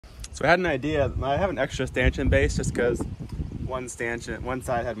So I had an idea. I have an extra stanchion base just because one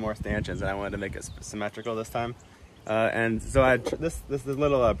side had more stanchions and I wanted to make it symmetrical this time. And so this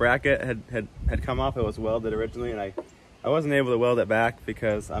little bracket had come off. It was welded originally, and I wasn't able to weld it back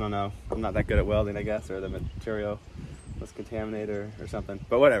because, I don't know, I'm not that good at welding, I guess, or the material was contaminated or something,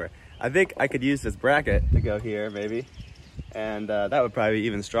 but whatever. I think I could use this bracket to go here, maybe, and that would probably be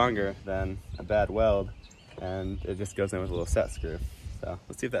even stronger than a bad weld, and it just goes in with a little set screw. So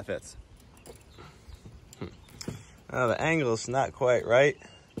let's see if that fits. The angle's not quite right,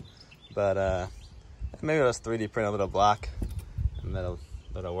 but maybe I'll just 3D print a little block, and that'll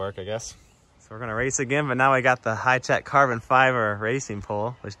work, I guess. So we're gonna race again, but now I got the high-tech carbon fiber racing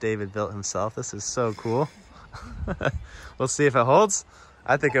pole, which David built himself. This is so cool. We'll see if it holds.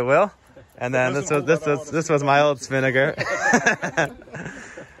 I think it will. And then this was my old Spinnaker.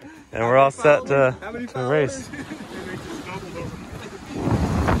 And we're all set to race.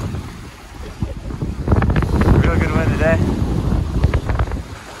 Real good wind today.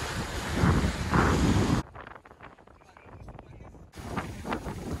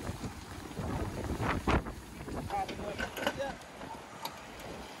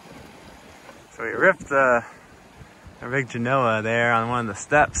 So we ripped a big Genoa there on one of the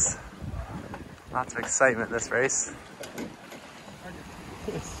steps. Lots of excitement in this race.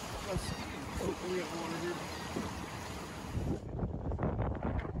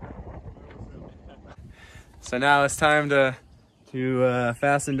 So now it's time to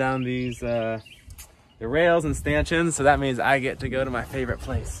fasten down these the rails and stanchions. So that means I get to go to my favorite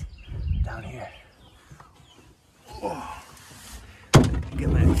place down here. Oh. Get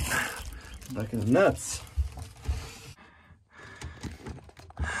my bucket of nuts.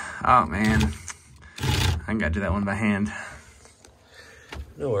 Oh man, I gotta do that one by hand.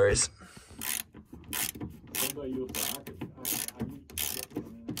 No worries.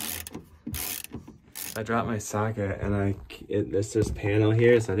 I dropped my socket and there's this panel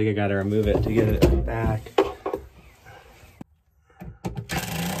here, so I think I gotta remove it to get it back.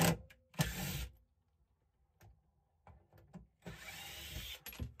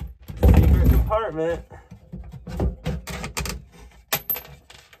 Secret compartment.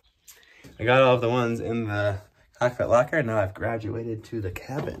 I got all of the ones in the cockpit locker. Now I've graduated to the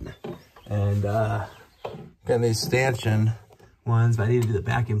cabin. And got these stanchion ones, but I need to do the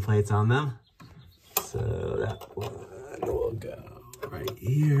backing plates on them. So that one will go right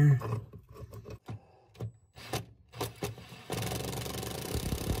here.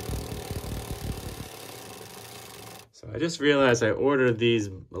 So I just realized I ordered these,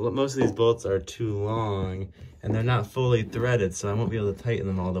 most of these bolts are too long and they're not fully threaded, so I won't be able to tighten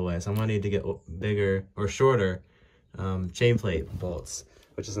them all the way. So I'm gonna need to get bigger or shorter chain plate bolts,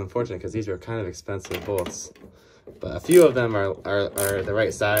 which is unfortunate because these are kind of expensive bolts. But a few of them are the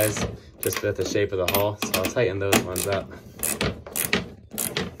right size, just fit the shape of the hull, so I'll tighten those ones up.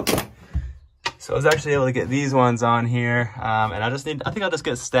 So I was actually able to get these ones on here, and I think I'll just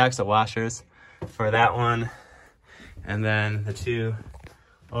get stacks of washers for that one, and then the two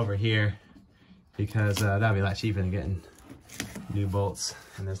over here, because that'll be a lot cheaper than getting new bolts,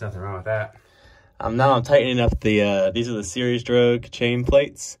 and there's nothing wrong with that. Now I'm tightening up these are the series drogue chain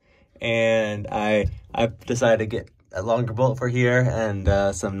plates, and I decided to get a longer bolt for here and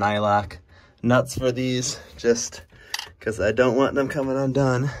some nylock nuts for these, just because I don't want them coming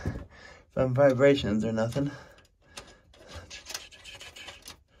undone from vibrations or nothing.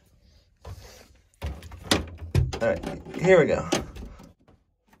 All right, here we go.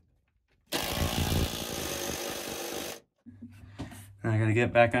 Now I gotta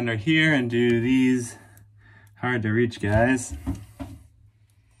get back under here and do these hard to reach guys.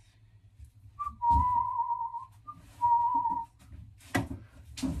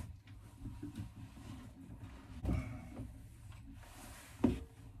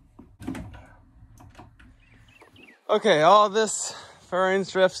 Okay, all this furring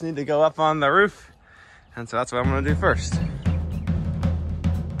strips need to go up on the roof, and so that's what I'm gonna do first.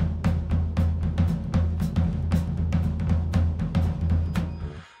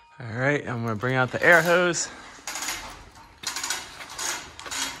 All right, I'm gonna bring out the air hose.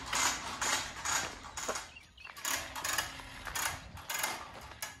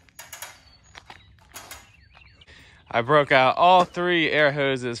 I broke out all 3 air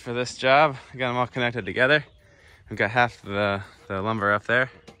hoses for this job. I got them all connected together. I've got half the lumber up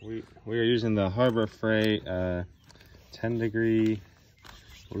there. We are using the Harbor Freight 10-degree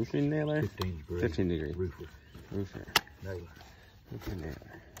roofing nailer? 15 degree. Roofer. Nailer. Roofer nailer.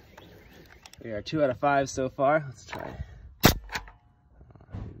 We are 2 out of 5 so far. Let's try.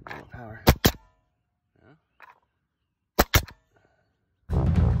 More power.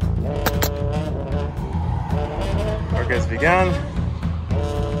 Yeah. work has begun.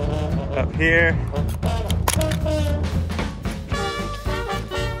 Up here.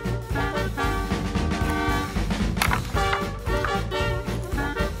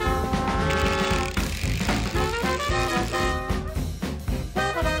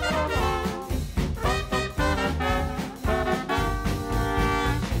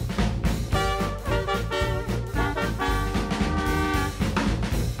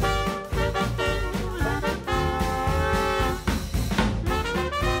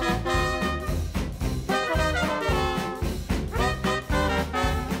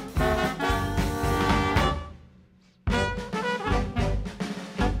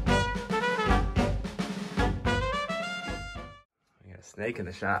 Snake in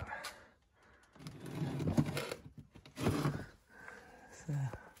the shop. Some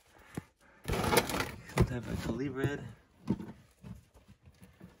type of colibrid.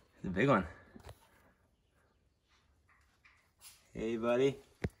 It's a big one. Hey, buddy.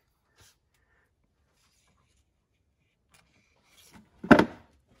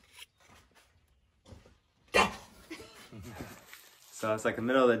 So it's like the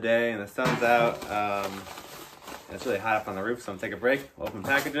middle of the day and the sun's out. It's really hot up on the roof, so I'm gonna take a break. Open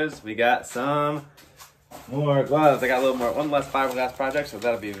packages. We got some more gloves. I got a little more, one less fiberglass project, so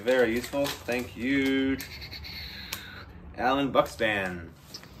that'll be very useful. Thank you, Alan Buckspan.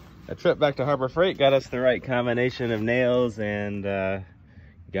 A trip back to Harbor Freight got us the right combination of nails and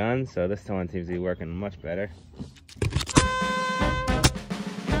gun, so this one seems to be working much better.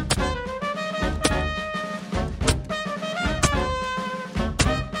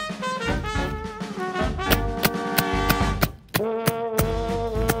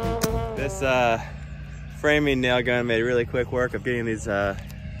 This framing nail gun made really quick work of getting these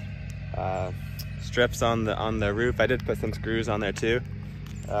strips on the roof. I did put some screws on there too,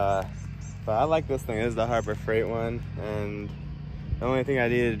 but I like this thing. This is the Harbor Freight one, and the only thing I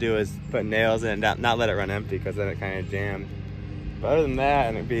needed to do is put nails in and not let it run empty, because then it kind of jammed. But other than that,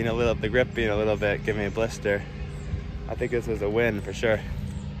 and it being a little, the grip being a little bit, giving me a blister, I think this was a win for sure.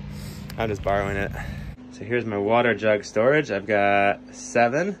 I'm just borrowing it. So here's my water jug storage. I've got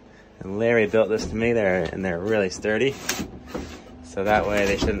 7. And Larry built this to me there, and they're really sturdy. So that way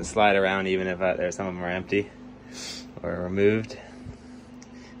they shouldn't slide around even if some of them are empty or removed.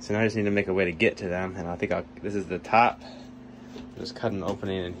 So now I just need to make a way to get to them. And I think this is the top. Just cut an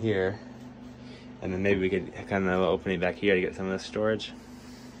opening in here. And then maybe we could cut another opening back here to get some of this storage.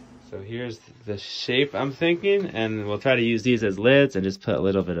 So here's the shape I'm thinking. And we'll try to use these as lids and just put a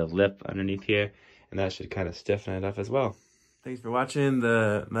little bit of lip underneath here. And that should kind of stiffen it up as well. Thanks for watching.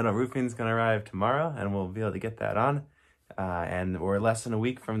 The metal roofing is going to arrive tomorrow, and we'll be able to get that on. And we're less than a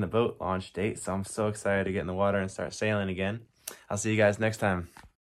week from the boat launch date, so I'm so excited to get in the water and start sailing again. I'll see you guys next time.